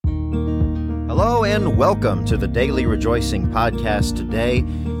Hello and welcome to the Daily Rejoicing Podcast today.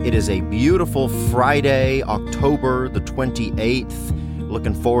 It is a beautiful Friday, October the 28th.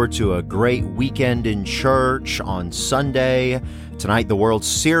 Looking forward to a great weekend in church on Sunday. Tonight the World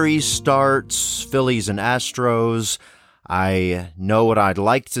Series starts, Phillies and Astros. I know what I'd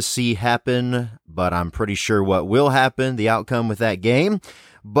like to see happen, but I'm pretty sure what will happen, the outcome with that game.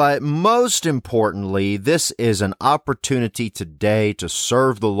 But most importantly, this is an opportunity today to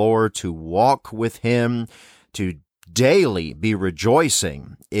serve the Lord, to walk with Him, to daily be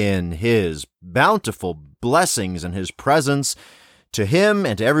rejoicing in His bountiful blessings and His presence to Him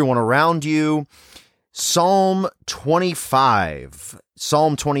and to everyone around you. Psalm 25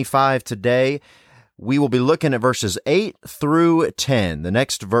 today. We will be looking at verses 8 through 10. The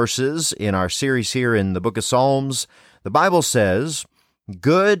next verses in our series here in the book of Psalms. The Bible says,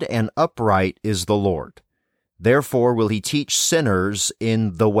 "Good and upright is the Lord. Therefore will He teach sinners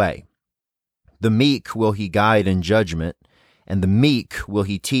in the way. The meek will He guide in judgment, and the meek will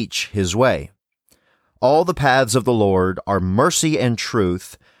He teach His way. All the paths of the Lord are mercy and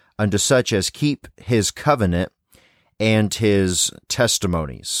truth unto such as keep His covenant and His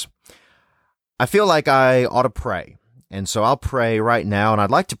testimonies." I feel like I ought to pray, and so I'll pray right now, and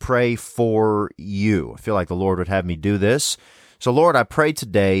I'd like to pray for you. I feel like the Lord would have me do this. So, Lord, I pray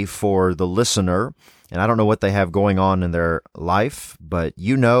today for the listener, and I don't know what they have going on in their life, but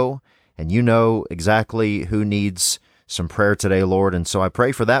you know, and you know exactly who needs some prayer today, Lord, and so I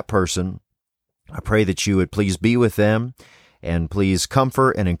pray for that person. I pray that you would please be with them, and please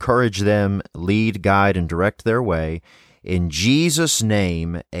comfort and encourage them, lead, guide, and direct their way. In Jesus'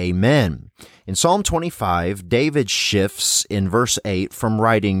 name, amen. In Psalm 25, David shifts in verse 8 from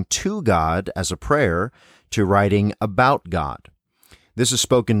writing to God as a prayer to writing about God. This is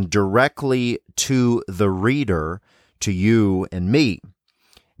spoken directly to the reader, to you and me.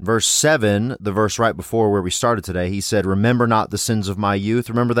 Verse 7, the verse right before where we started today, he said, "Remember not the sins of my youth."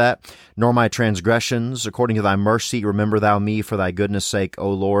 Remember that? "Nor my transgressions. According to thy mercy, remember thou me for thy goodness' sake,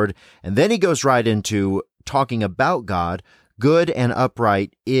 O Lord." And then he goes right into talking about God. Good and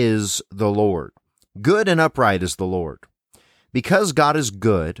upright is the Lord. Good and upright is the Lord. Because God is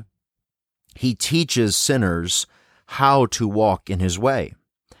good, He teaches sinners how to walk in His way.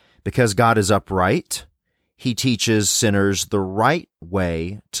 Because God is upright, He teaches sinners the right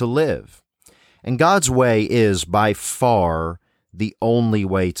way to live. And God's way is by far the only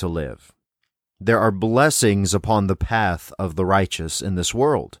way to live. There are blessings upon the path of the righteous in this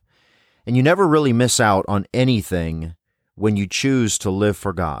world. And you never really miss out on anything when you choose to live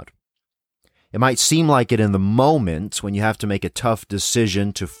for God. It might seem like it in the moment when you have to make a tough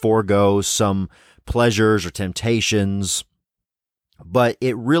decision to forego some pleasures or temptations, but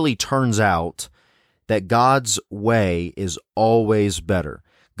it really turns out that God's way is always better.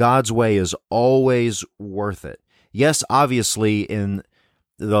 God's way is always worth it. Yes, obviously in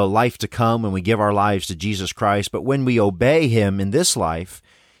the life to come when we give our lives to Jesus Christ, but when we obey Him in this life,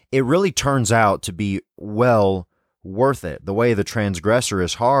 it really turns out to be well worth it. The way of the transgressor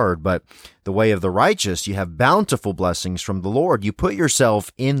is hard, but the way of the righteous, you have bountiful blessings from the Lord. You put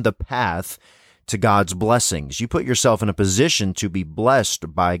yourself in the path to God's blessings. You put yourself in a position to be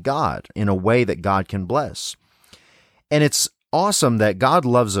blessed by God in a way that God can bless. And it's awesome that God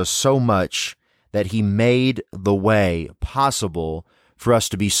loves us so much that He made the way possible for us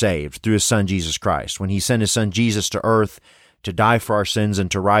to be saved through His Son, Jesus Christ. When He sent His Son, Jesus, to earth to die for our sins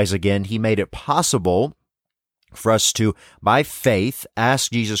and to rise again, He made it possible for us to, by faith,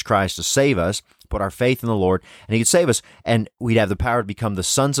 ask Jesus Christ to save us, put our faith in the Lord, and He could save us, and we'd have the power to become the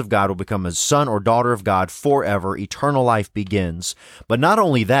sons of God. We'll become a son or daughter of God forever. Eternal life begins. But not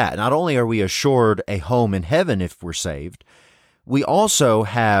only that, not only are we assured a home in heaven if we're saved, we also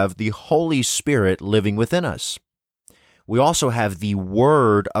have the Holy Spirit living within us. We also have the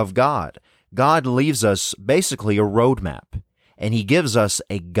Word of God. God leaves us basically a roadmap, and He gives us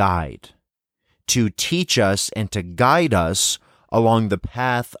a guide to teach us and to guide us along the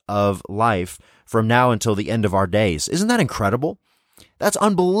path of life from now until the end of our days. Isn't that incredible? That's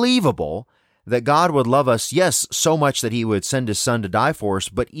unbelievable that God would love us, yes, so much that He would send His Son to die for us,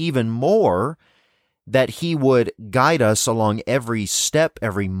 but even more that He would guide us along every step,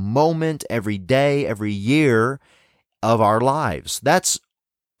 every moment, every day, every year of our lives. That's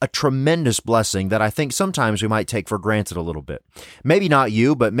a tremendous blessing that I think sometimes we might take for granted a little bit. Maybe not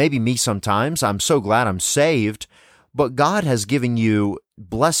you, but maybe me sometimes. I'm so glad I'm saved, but God has given you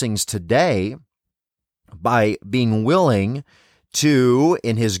blessings today by being willing to,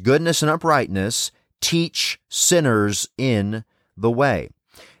 in His goodness and uprightness, teach sinners in the way.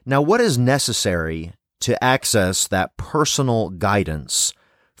 Now, what is necessary to access that personal guidance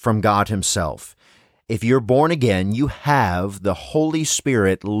from God himself. If you're born again, you have the Holy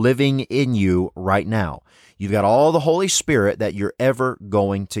Spirit living in you right now. You've got all the Holy Spirit that you're ever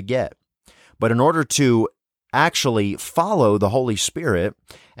going to get. But in order to actually follow the Holy Spirit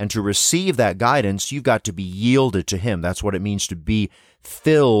and to receive that guidance, you've got to be yielded to him. That's what it means to be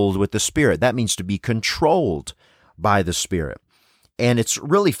filled with the Spirit. That means to be controlled by the Spirit. And it's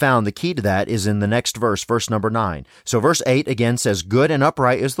really found, the key to that is in the next verse, verse number 9. So verse 8 again says, "Good and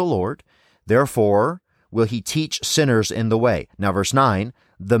upright is the Lord, therefore will he teach sinners in the way." Now verse 9,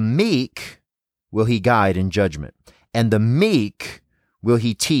 "The meek will he guide in judgment, and the meek will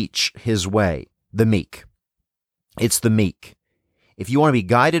he teach his way." The meek. It's the meek. If you want to be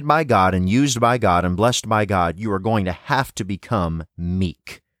guided by God and used by God and blessed by God, you are going to have to become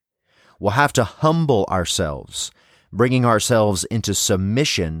meek. We'll have to humble ourselves, bringing ourselves into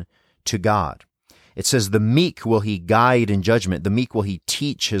submission to God. It says, "The meek will he guide in judgment. The meek will he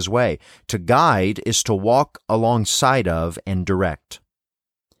teach his way." To guide is to walk alongside of and direct.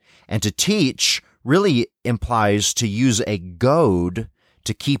 And to teach really implies to use a goad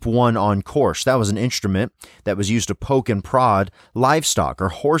to keep one on course. That was an instrument that was used to poke and prod livestock or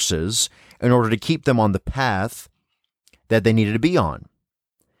horses in order to keep them on the path that they needed to be on.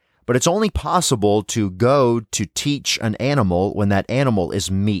 But it's only possible to goad to teach an animal when that animal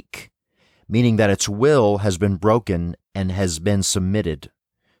is meek, meaning that its will has been broken and has been submitted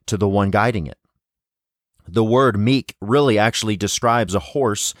to the one guiding it. The word meek really actually describes a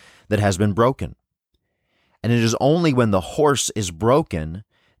horse that has been broken. And it is only when the horse is broken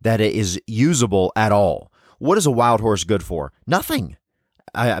that it is usable at all. What is a wild horse good for? Nothing.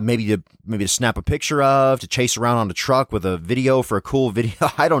 Maybe to snap a picture of, to chase around on a truck with a video for a cool video.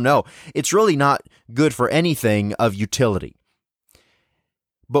 I don't know. It's really not good for anything of utility.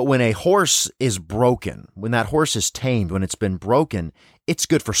 But when a horse is broken, when that horse is tamed, when it's been broken, it's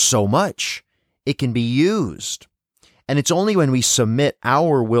good for so much. It can be used. And it's only when we submit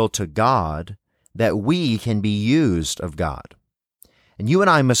our will to God that we can be used of God. And you and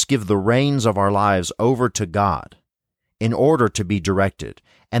I must give the reins of our lives over to God in order to be directed.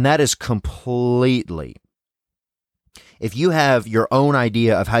 And that is completely. If you have your own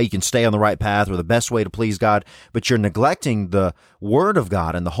idea of how you can stay on the right path or the best way to please God, but you're neglecting the Word of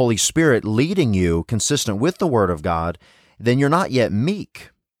God and the Holy Spirit leading you consistent with the Word of God, then you're not yet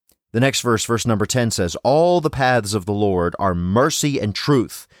meek. The next verse, verse number 10 says, "All the paths of the Lord are mercy and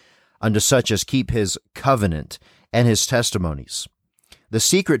truth unto such as keep his covenant and his testimonies." The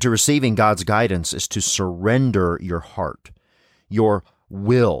secret to receiving God's guidance is to surrender your heart, your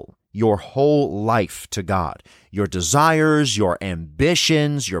will, your whole life to God, your desires, your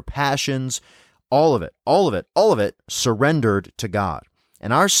ambitions, your passions, all of it surrendered to God.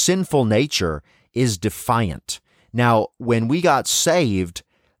 And our sinful nature is defiant. Now, when we got saved,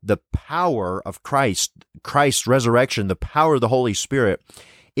 the power of Christ's resurrection, the power of the Holy Spirit,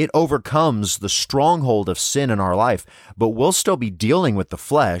 it overcomes the stronghold of sin in our life, but we'll still be dealing with the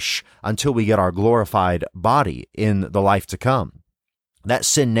flesh until we get our glorified body in the life to come. That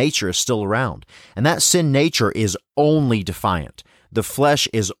sin nature is still around, and that sin nature is only defiant. The flesh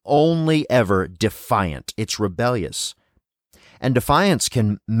is only ever defiant. It's rebellious. And defiance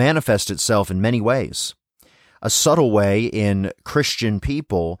can manifest itself in many ways. A subtle way in Christian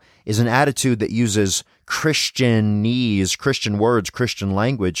people is an attitude that uses Christianese, Christian words, Christian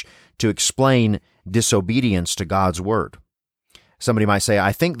language to explain disobedience to God's word. Somebody might say,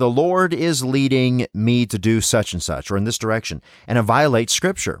 "I think the Lord is leading me to do such and such, or in this direction," and it violates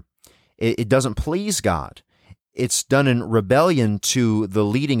Scripture. It doesn't please God. It's done in rebellion to the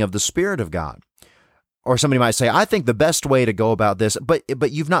leading of the Spirit of God. Or somebody might say, "I think the best way to go about this," but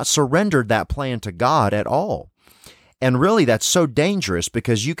you've not surrendered that plan to God at all. And really, that's so dangerous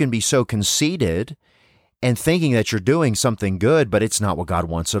because you can be so conceited and thinking that you're doing something good, but it's not what God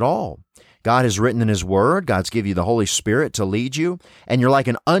wants at all. God has written in His Word, God's given you the Holy Spirit to lead you, and you're like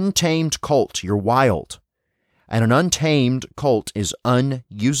an untamed colt. You're wild. And an untamed colt is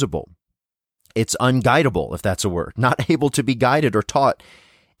unusable. It's unguidable, if that's a word, not able to be guided or taught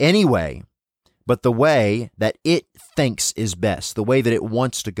anyway, but the way that it thinks is best, the way that it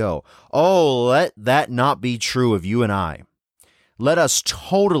wants to go. Oh, let that not be true of you and I. Let us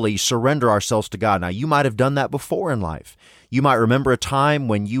totally surrender ourselves to God. Now, you might have done that before in life. You might remember a time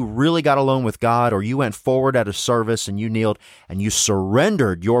when you really got alone with God, or you went forward at a service and you kneeled and you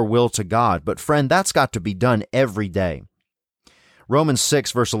surrendered your will to God. But friend, that's got to be done every day. Romans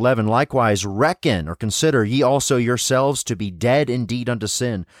 6, verse 11, likewise reckon or consider ye also yourselves to be dead indeed unto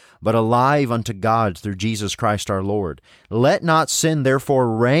sin, but alive unto God through Jesus Christ our Lord. Let not sin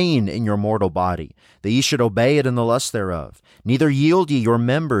therefore reign in your mortal body, that ye should obey it in the lust thereof. Neither yield ye your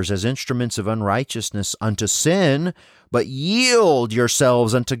members as instruments of unrighteousness unto sin, but yield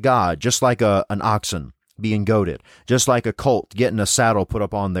yourselves unto God, just like an oxen being goaded, just like a colt getting a saddle put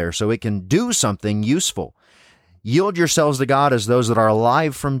up on there so it can do something useful. Yield yourselves to God as those that are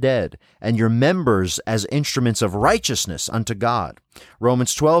alive from dead, and your members as instruments of righteousness unto God.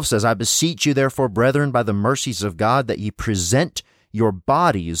 Romans 12 says, I beseech you therefore, brethren, by the mercies of God, that ye present your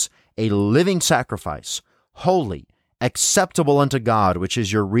bodies a living sacrifice, holy, acceptable unto God, which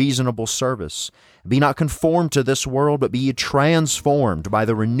is your reasonable service. Be not conformed to this world, but be ye transformed by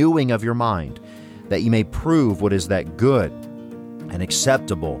the renewing of your mind, that ye may prove what is that good and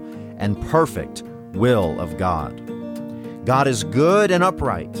acceptable and perfect will of God. God is good and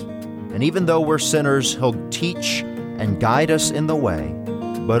upright, and even though we're sinners, He'll teach and guide us in the way,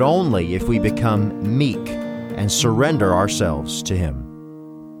 but only if we become meek and surrender ourselves to Him.